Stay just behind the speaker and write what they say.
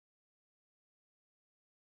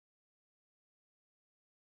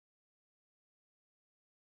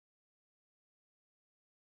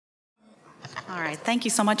All right, thank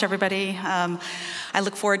you so much, everybody. I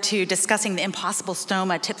look forward to discussing the impossible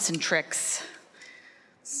stoma tips and tricks.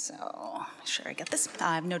 So, make sure I get this.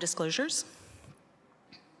 I have no disclosures.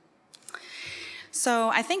 So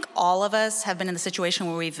I think all of us have been in the situation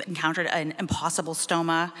where we've encountered an impossible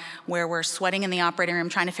stoma, where we're sweating in the operating room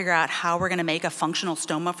trying to figure out how we're going to make a functional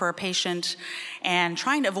stoma for a patient and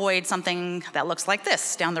trying to avoid something that looks like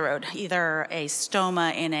this down the road, either a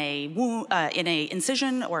stoma in a wound, in a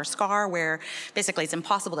incision or a scar where basically it's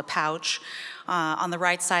impossible to pouch. On the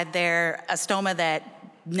right side there, a stoma that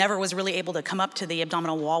never was really able to come up to the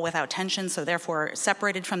abdominal wall without tension, so therefore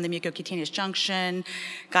separated from the mucocutaneous junction,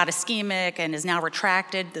 got ischemic, and is now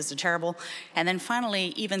retracted. This is terrible. And then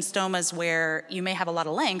finally, even stomas where you may have a lot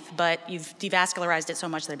of length, but you've devascularized it so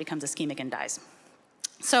much that it becomes ischemic and dies.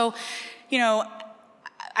 So, you know,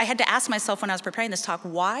 I had to ask myself when I was preparing this talk,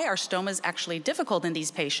 why are stomas actually difficult in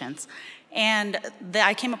these patients? And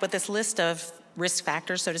I came up with this list of risk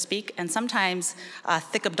factors, so to speak, and sometimes a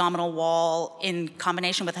thick abdominal wall in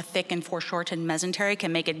combination with a thick and foreshortened mesentery can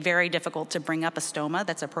make it very difficult to bring up a stoma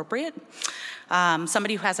that's appropriate.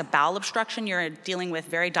 Somebody who has a bowel obstruction, you're dealing with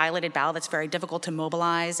very dilated bowel that's very difficult to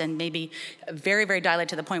mobilize and maybe very, very dilated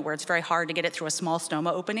to the point where it's very hard to get it through a small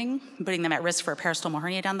stoma opening, putting them at risk for a peristomal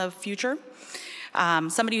hernia down the future.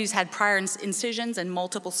 Somebody who's had prior incisions and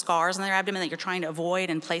multiple scars on their abdomen that you're trying to avoid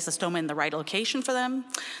and place a stoma in the right location for them.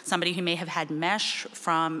 Somebody who may have had mesh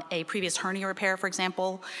from a previous hernia repair, for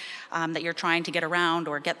example, that you're trying to get around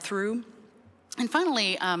or get through. And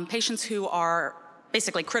finally, patients who are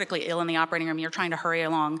basically critically ill in the operating room, you're trying to hurry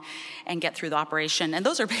along and get through the operation. And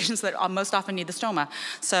those are patients that most often need the stoma.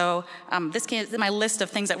 So this is my list of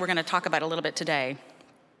things that we're going to talk about a little bit today.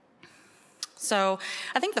 So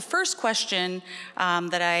I think the first question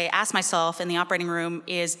that I ask myself in the operating room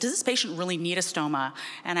is, does this patient really need a stoma?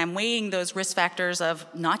 And I'm weighing those risk factors of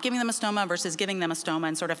not giving them a stoma versus giving them a stoma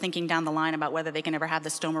and sort of thinking down the line about whether they can ever have the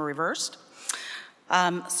stoma reversed.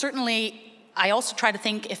 Certainly, I also try to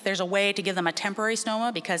think if there's a way to give them a temporary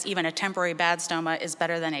stoma, because even a temporary bad stoma is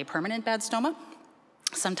better than a permanent bad stoma.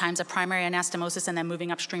 Sometimes a primary anastomosis and then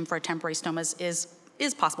moving upstream for a temporary stoma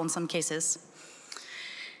is possible in some cases.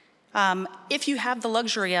 If you have the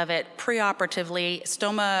luxury of it preoperatively,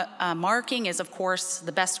 stoma marking is, of course,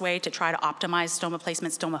 the best way to try to optimize stoma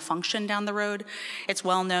placement, stoma function down the road. It's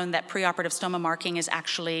well known that preoperative stoma marking is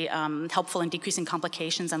actually helpful in decreasing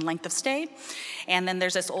complications and length of stay. And then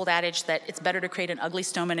there's this old adage that it's better to create an ugly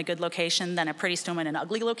stoma in a good location than a pretty stoma in an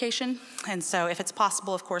ugly location. And so if it's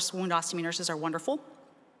possible, of course, wound ostomy nurses are wonderful.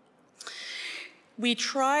 We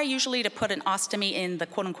try usually to put an ostomy in the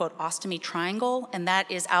quote-unquote ostomy triangle, and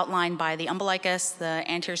that is outlined by the umbilicus, the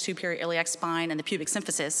anterior superior iliac spine, and the pubic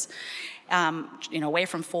symphysis, away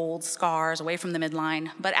from folds, scars, away from the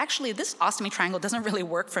midline. But actually, this ostomy triangle doesn't really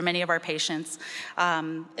work for many of our patients,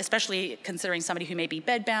 especially considering somebody who may be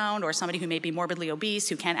bedbound or somebody who may be morbidly obese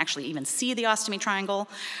who can't actually even see the ostomy triangle.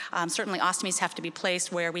 Certainly, ostomies have to be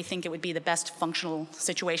placed where we think it would be the best functional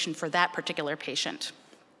situation for that particular patient.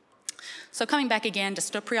 So coming back again to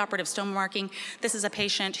preoperative stoma marking, this is a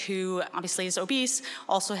patient who obviously is obese,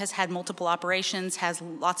 also has had multiple operations, has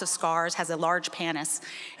lots of scars, has a large pannus.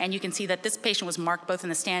 And you can see that this patient was marked both in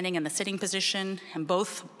the standing and the sitting position, and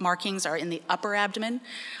both markings are in the upper abdomen.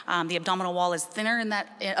 The abdominal wall is thinner in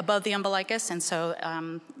above the umbilicus, and so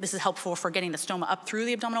this is helpful for getting the stoma up through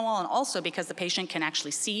the abdominal wall, and also because the patient can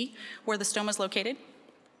actually see where the stoma is located.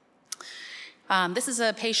 This is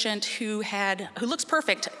a patient who looks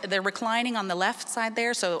perfect. They're reclining on the left side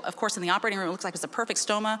there, so of course in the operating room it looks like it's a perfect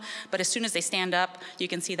stoma, but as soon as they stand up, you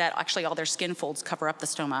can see that actually all their skin folds cover up the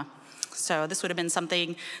stoma. So this would have been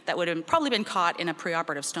something that would have probably been caught in a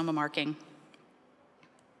preoperative stoma marking.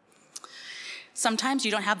 Sometimes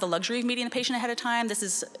you don't have the luxury of meeting the patient ahead of time.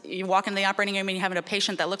 You walk into the operating room and you're having a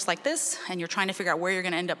patient that looks like this, and you're trying to figure out where you're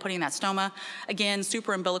going to end up putting that stoma. Again,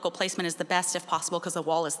 supraumbilical placement is the best if possible because the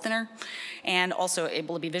wall is thinner and also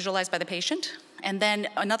able to be visualized by the patient. And then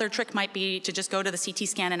another trick might be to just go to the CT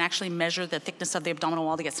scan and actually measure the thickness of the abdominal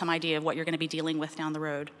wall to get some idea of what you're going to be dealing with down the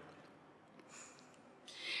road.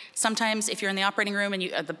 Sometimes if you're in the operating room and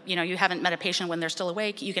you haven't met a patient when they're still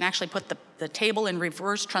awake, you can actually put the table in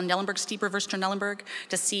reverse Trendelenburg, steep reverse Trendelenburg,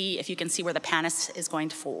 to see if you can see where the pannus is going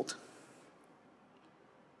to fold.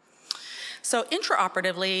 So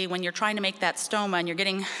intraoperatively, when you're trying to make that stoma and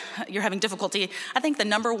you're having difficulty, I think the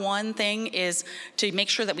number one thing is to make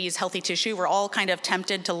sure that we use healthy tissue. We're all kind of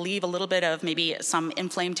tempted to leave a little bit of maybe some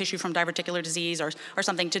inflamed tissue from diverticular disease or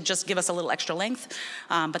something to just give us a little extra length,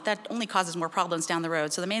 but that only causes more problems down the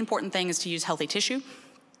road. So the main important thing is to use healthy tissue.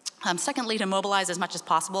 Secondly, to mobilize as much as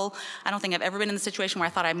possible. I don't think I've ever been in the situation where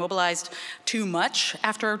I thought I mobilized too much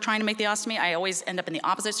after trying to make the ostomy. I always end up in the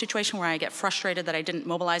opposite situation where I get frustrated that I didn't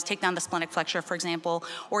mobilize, take down the splenic flexure, for example,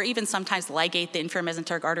 or even sometimes ligate the inferior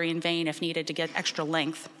mesenteric artery and vein if needed to get extra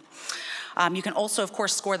length. You can also, of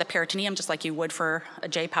course, score the peritoneum just like you would for a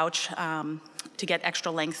J pouch to get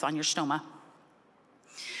extra length on your stoma.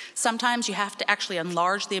 Sometimes you have to actually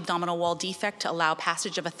enlarge the abdominal wall defect to allow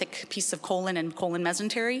passage of a thick piece of colon and colon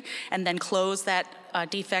mesentery, and then close that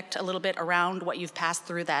defect a little bit around what you've passed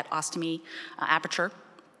through that ostomy aperture.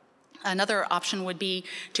 Another option would be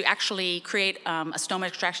to actually create a stoma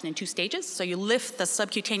extraction in 2 stages. So you lift the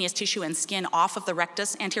subcutaneous tissue and skin off of the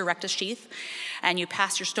rectus, anterior rectus sheath, and you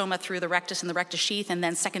pass your stoma through the rectus and the rectus sheath, and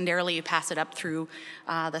then secondarily you pass it up through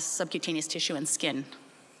the subcutaneous tissue and skin.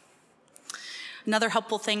 Another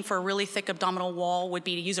helpful thing for a really thick abdominal wall would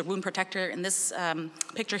be to use a wound protector. In this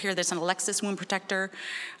picture here, there's an Alexis wound protector.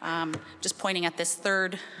 Just pointing at this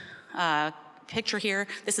third picture here.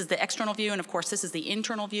 This is the external view, and of course this is the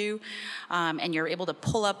internal view. And you're able to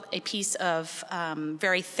pull up a piece of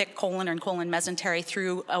very thick colon and colon mesentery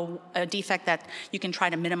through a defect that you can try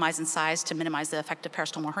to minimize in size to minimize the effect of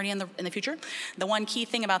peristomal hernia in the future. The one key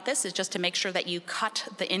thing about this is just to make sure that you cut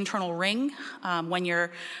the internal ring when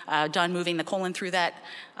you're done moving the colon through that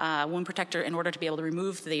wound protector in order to be able to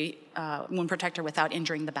remove the wound protector without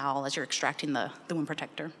injuring the bowel as you're extracting the wound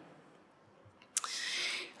protector.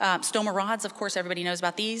 Stoma rods, of course, everybody knows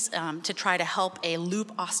about these, to try to help a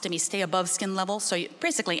loop ostomy stay above skin level. So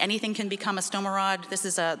basically anything can become a stoma rod. This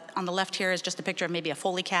is on the left here is just a picture of maybe a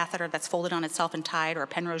Foley catheter that's folded on itself and tied, or a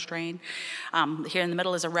Penrose drain. Here in the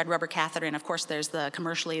middle is a red rubber catheter, and of course there's the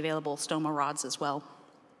commercially available stoma rods as well.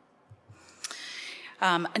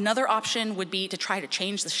 Another option would be to try to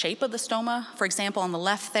change the shape of the stoma. For example, on the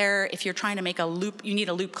left there, if you're trying to make a loop, you need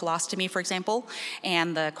a loop colostomy, for example,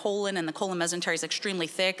 and the colon mesentery is extremely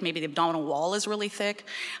thick, maybe the abdominal wall is really thick.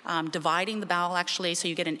 Dividing the bowel actually so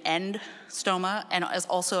you get an end stoma, and as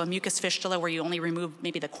also a mucus fistula where you only remove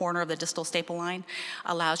maybe the corner of the distal staple line,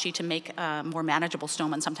 allows you to make a more manageable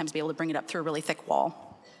stoma and sometimes be able to bring it up through a really thick wall.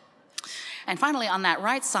 And finally, on that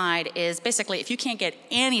right side is basically if you can't get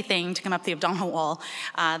anything to come up the abdominal wall,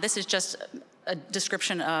 this is just a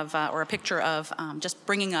description of, or a picture of just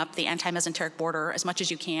bringing up the anti-mesenteric border as much as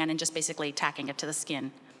you can and just basically tacking it to the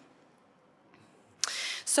skin.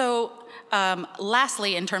 So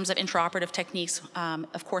lastly, in terms of intraoperative techniques,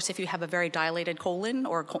 of course, if you have a very dilated colon,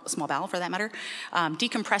 or small bowel for that matter,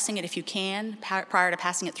 decompressing it if you can prior to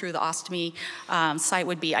passing it through the ostomy site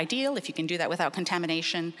would be ideal. If you can do that without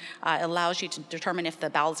contamination, it allows you to determine if the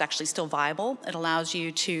bowel is actually still viable. It allows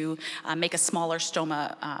you to make a smaller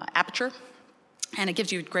stoma aperture, and it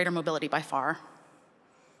gives you greater mobility by far.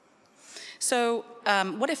 So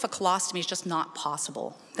what if a colostomy is just not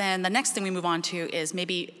possible? Then the next thing we move on to is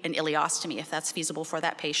maybe an ileostomy, if that's feasible for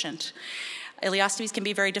that patient. Ileostomies can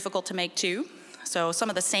be very difficult to make too. So some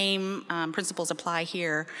of the same principles apply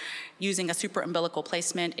here, using a supraumbilical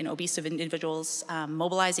placement in obese individuals,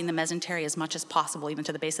 mobilizing the mesentery as much as possible, even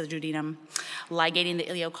to the base of the duodenum, ligating the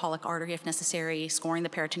ileocolic artery if necessary, scoring the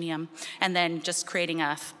peritoneum, and then just creating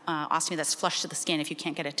a ostomy that's flush to the skin if you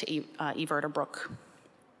can't get it to evert or brook.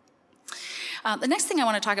 The next thing I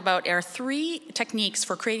want to talk about are 3 techniques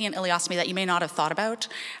for creating an ileostomy that you may not have thought about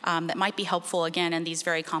that might be helpful, again, in these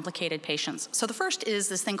very complicated patients. So the first is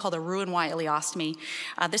this thing called a Roux-en-Y ileostomy.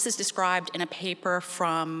 This is described in a paper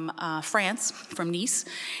from France, from Nice.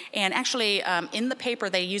 And actually, in the paper,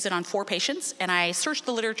 they use it on 4 patients. And I searched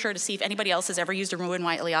the literature to see if anybody else has ever used a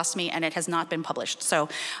Roux-en-Y ileostomy, and it has not been published. So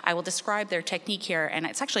I will describe their technique here, and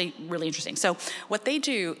it's actually really interesting. So what they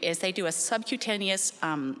do is they do a subcutaneous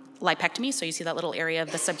lipectomy, so you see that little area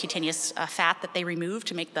of the subcutaneous fat that they remove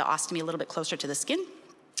to make the ostomy a little bit closer to the skin,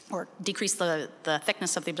 or decrease the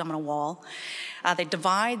thickness of the abdominal wall. They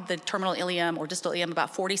divide the terminal ileum or distal ileum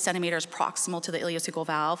about 40 centimeters proximal to the ileocecal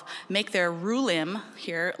valve, make their roux limb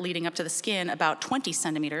here leading up to the skin about 20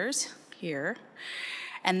 centimeters here,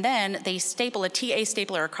 and then they staple a TA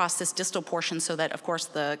stapler across this distal portion so that, of course,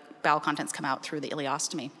 the bowel contents come out through the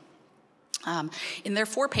ileostomy. In their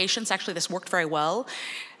 4 patients, actually this worked very well.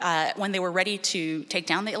 When they were ready to take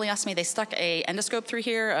down the ileostomy, they stuck an endoscope through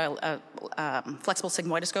here, a flexible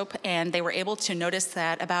sigmoidoscope, and they were able to notice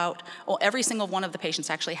that every single one of the patients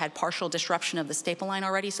actually had partial disruption of the staple line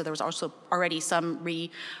already, so there was also already some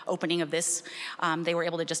reopening of this. They were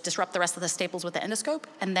able to just disrupt the rest of the staples with the endoscope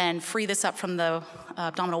and then free this up from the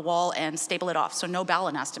abdominal wall and staple it off, so no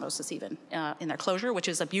bowel anastomosis even in their closure, which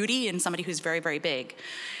is a beauty in somebody who's very, very big.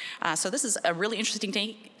 So this is a really interesting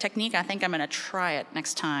technique. I think I'm going to try it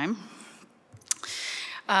next time.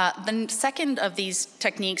 The second of these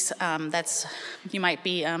techniques that's you might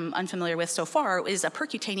be unfamiliar with so far is a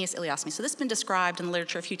percutaneous ileostomy. So this has been described in the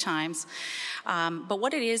literature a few times. But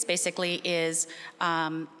what it is basically is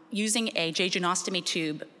using a jejunostomy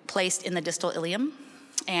tube placed in the distal ileum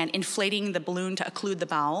and inflating the balloon to occlude the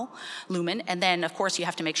bowel lumen. And then, of course, you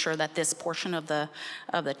have to make sure that this portion of the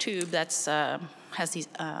tube that's has these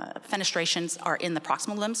fenestrations are in the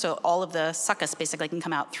proximal limb, so all of the succus basically can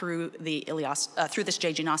come out through the through this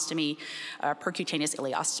jejunostomy, percutaneous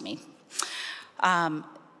ileostomy.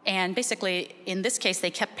 And basically, in this case,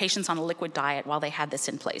 they kept patients on a liquid diet while they had this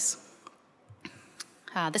in place.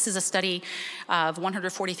 This is a study of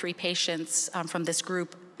 143 patients from this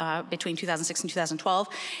group between 2006 and 2012.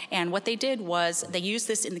 And what they did was they used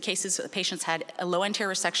this in the cases that the patients had a low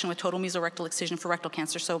anterior resection with total mesorectal excision for rectal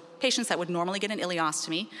cancer, so patients that would normally get an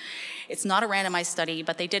ileostomy. It's not a randomized study,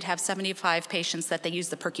 but they did have 75 patients that they used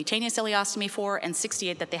the percutaneous ileostomy for and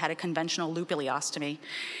 68 that they had a conventional loop ileostomy.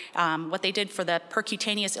 What they did for the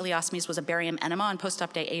percutaneous ileostomies was a barium enema on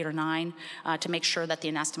post-op day 8 or 9 to make sure that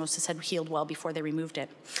the anastomosis had healed well before they removed it.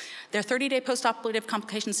 Their 30-day post-operative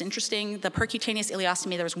complications is interesting. The percutaneous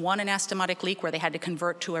ileostomy, there was one anastomotic leak where they had to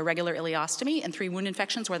convert to a regular ileostomy and 3 wound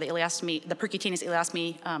infections where the percutaneous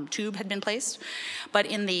ileostomy tube had been placed. But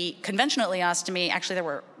in the conventional ileostomy, actually there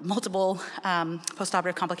were multiple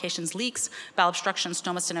post-operative complications, leaks, bowel obstruction,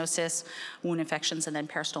 stoma stenosis, wound infections, and then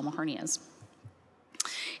peristomal hernias.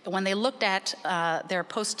 When they looked at their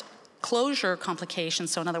post-closure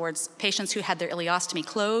complications, so in other words, patients who had their ileostomy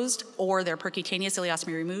closed or their percutaneous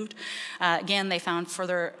ileostomy removed, again, they found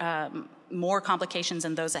further more complications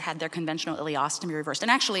than those that had their conventional ileostomy reversed. And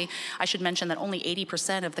actually, I should mention that only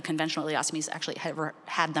 80% of the conventional ileostomies actually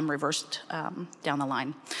had them reversed down the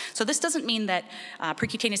line. So this doesn't mean that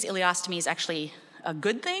percutaneous ileostomy is actually a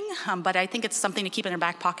good thing, but I think it's something to keep in your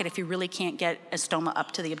back pocket if you really can't get a stoma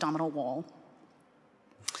up to the abdominal wall.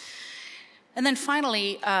 And then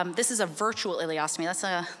finally, this is a virtual ileostomy. That's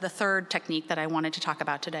the third technique that I wanted to talk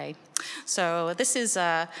about today. So this is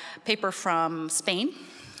a paper from Spain.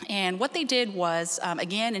 And what they did was,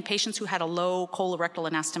 again, in patients who had a low colorectal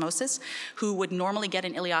anastomosis, who would normally get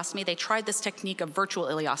an ileostomy, they tried this technique of virtual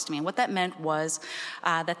ileostomy. And what that meant was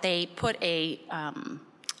that they put a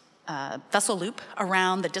vessel loop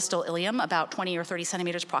around the distal ileum, about 20 or 30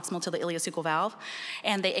 centimeters proximal to the ileocecal valve,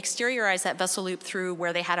 and they exteriorized that vessel loop through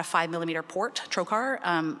where they had a 5-millimeter port, trocar,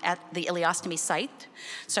 at the ileostomy site.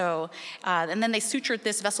 So, and then they sutured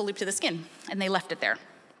this vessel loop to the skin, and they left it there.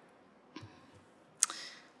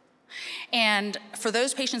 And for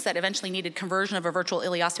those patients that eventually needed conversion of a virtual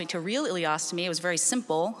ileostomy to a real ileostomy, it was very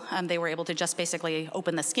simple. They were able to just basically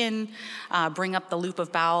open the skin, bring up the loop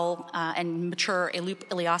of bowel, and mature a loop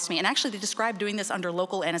ileostomy. And actually, they described doing this under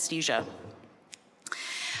local anesthesia.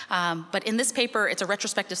 But in this paper, it's a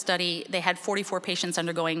retrospective study. They had 44 patients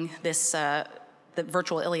undergoing this the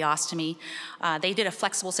virtual ileostomy. They did a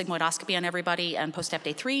flexible sigmoidoscopy on everybody on post-op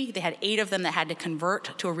day 3. They had 8 of them that had to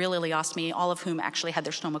convert to a real ileostomy, all of whom actually had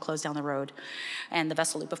their stoma closed down the road. And the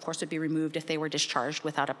vessel loop, of course, would be removed if they were discharged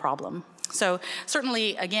without a problem. So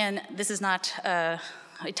certainly, again, this is not a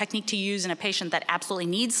technique to use in a patient that absolutely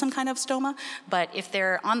needs some kind of stoma, but if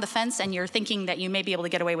they're on the fence and you're thinking that you may be able to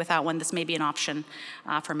get away without one, this may be an option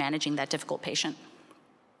for managing that difficult patient.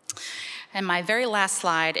 And my very last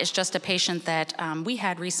slide is just a patient that we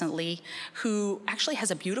had recently who actually has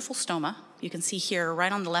a beautiful stoma. You can see here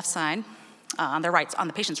right on the left side, on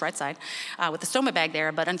the patient's right side, with the stoma bag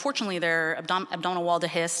there, but unfortunately their abdominal wall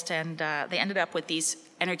dehisced and they ended up with these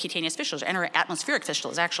intercutaneous fistulas, interatmospheric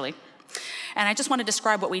fistulas actually. And I just want to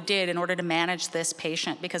describe what we did in order to manage this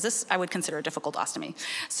patient, because this I would consider a difficult ostomy.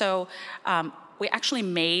 So we actually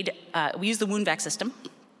we used the wound vac system.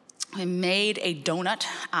 We made a donut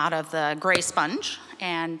out of the gray sponge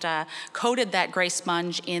and coated that gray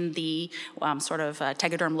sponge in the sort of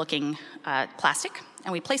tegaderm-looking plastic.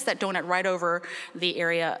 And we placed that donut right over the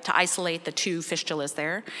area to isolate the 2 fistulas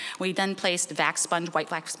there. We then placed vac sponge, white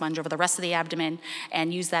vac sponge, over the rest of the abdomen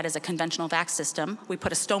and used that as a conventional vac system. We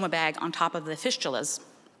put a stoma bag on top of the fistulas.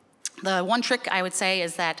 The one trick I would say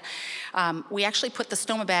is that we actually put the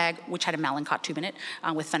stoma bag, which had a Mallinckrodt tube in it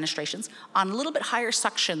with fenestrations, on a little bit higher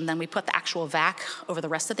suction than we put the actual vac over the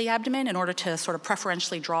rest of the abdomen in order to sort of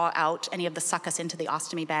preferentially draw out any of the succus into the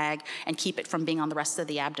ostomy bag and keep it from being on the rest of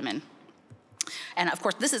the abdomen. And of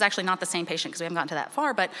course, this is actually not the same patient because we haven't gotten to that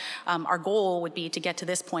far, but our goal would be to get to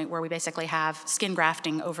this point where we basically have skin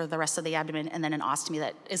grafting over the rest of the abdomen and then an ostomy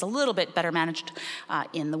that is a little bit better managed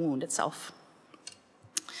in the wound itself.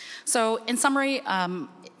 So in summary,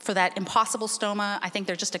 for that impossible stoma, I think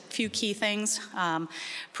there are just a few key things.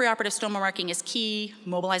 Preoperative stoma marking is key.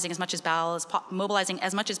 Mobilizing as much bowel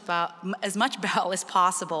as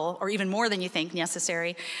possible, or even more than you think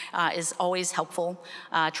necessary, is always helpful.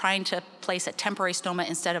 Trying to place a temporary stoma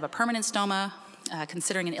instead of a permanent stoma.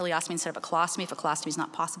 Considering an ileostomy instead of a colostomy if a colostomy is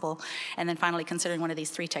not possible. And then finally, considering one of these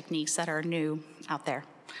 3 techniques that are new out there.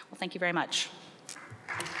 Well, thank you very much.